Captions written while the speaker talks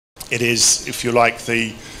It is, if you like,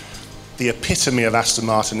 the epitome of Aston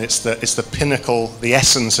Martin. It's the pinnacle, the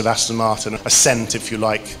essence of Aston Martin, a scent, if you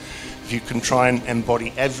like. If you can try and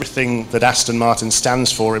embody everything that Aston Martin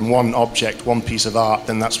stands for in one object, one piece of art,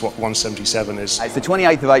 then that's what 177 is. It's the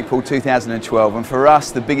 28th of April 2012, and for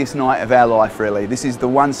us, the biggest night of our life, really. This is the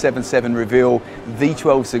 177 reveal,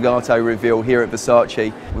 V12 Zagato reveal here at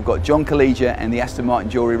Versace. We've got John Collegia and the Aston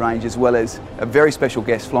Martin jewellery range, as well as a very special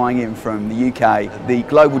guest flying in from the UK, the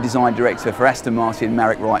Global Design Director for Aston Martin,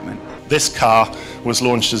 Marek Reitman. This car was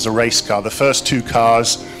launched as a race car. The first two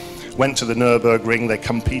cars went to the Nürburgring. They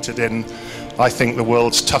competed in, I think, the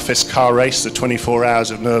world's toughest car race, the 24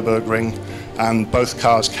 hours of Nürburgring, and both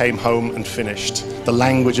cars came home and finished. The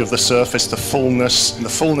language of the surface, the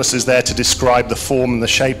fullness is there to describe the form and the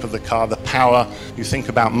shape of the car, the power. You think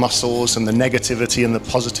about muscles and the negativity and the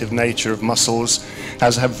positive nature of muscles. It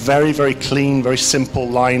has a very, very clean, very simple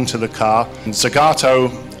line to the car. And Zagato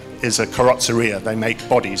is a carrozzeria. They make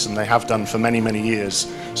bodies, and they have done for many, many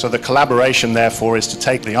years. So the collaboration, therefore, is to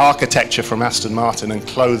take the architecture from Aston Martin and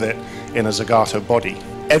clothe it in a Zagato body.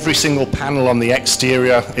 Every single panel on the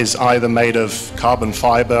exterior is either made of carbon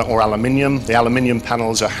fibre or aluminium. The aluminium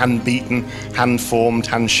panels are hand-beaten, hand-formed,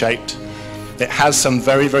 hand-shaped. It has some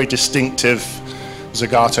very, very distinctive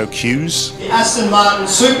Zagato cues. The Aston Martin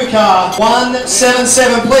supercar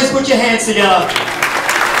 177, please put your hands together.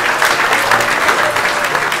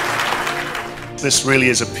 This really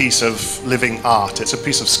is a piece of living art. It's a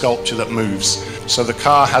piece of sculpture that moves. So the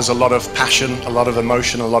car has a lot of passion, a lot of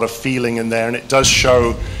emotion, a lot of feeling in there, and it does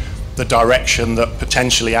show the direction that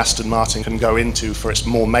potentially Aston Martin can go into for its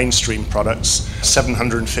more mainstream products.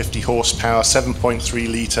 750 horsepower,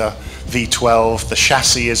 7.3 litre V12. The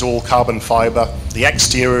chassis is all carbon fibre. The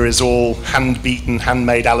exterior is all hand-beaten,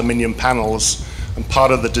 handmade aluminium panels, and part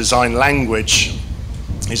of the design language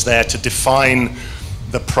is there to define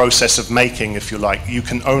the process of making, if you like. You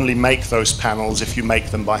can only make those panels if you make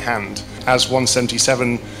them by hand. As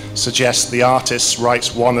 177 suggests, the artist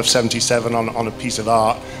writes one of 77 on a piece of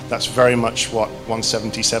art. That's very much what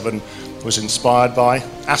 177 was inspired by.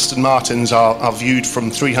 Aston Martins are viewed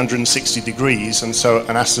from 360 degrees, and so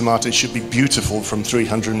an Aston Martin should be beautiful from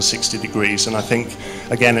 360 degrees. And I think,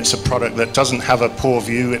 again, it's a product that doesn't have a poor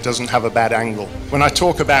view, it doesn't have a bad angle. When I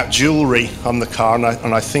talk about jewellery on the car,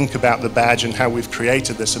 and I think about the badge and how we've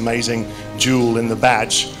created this amazing jewel in the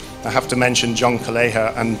badge, I have to mention John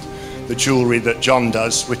Collegia and the jewellery that John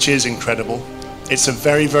does, which is incredible. It's a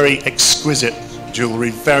very, very exquisite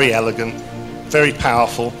jewellery, very elegant, very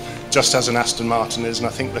powerful, just as an Aston Martin is, and I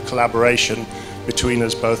think the collaboration between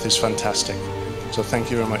us both is fantastic. So thank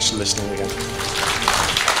you very much for listening again.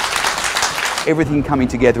 Everything coming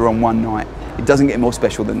together on one night. It doesn't get more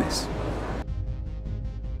special than this.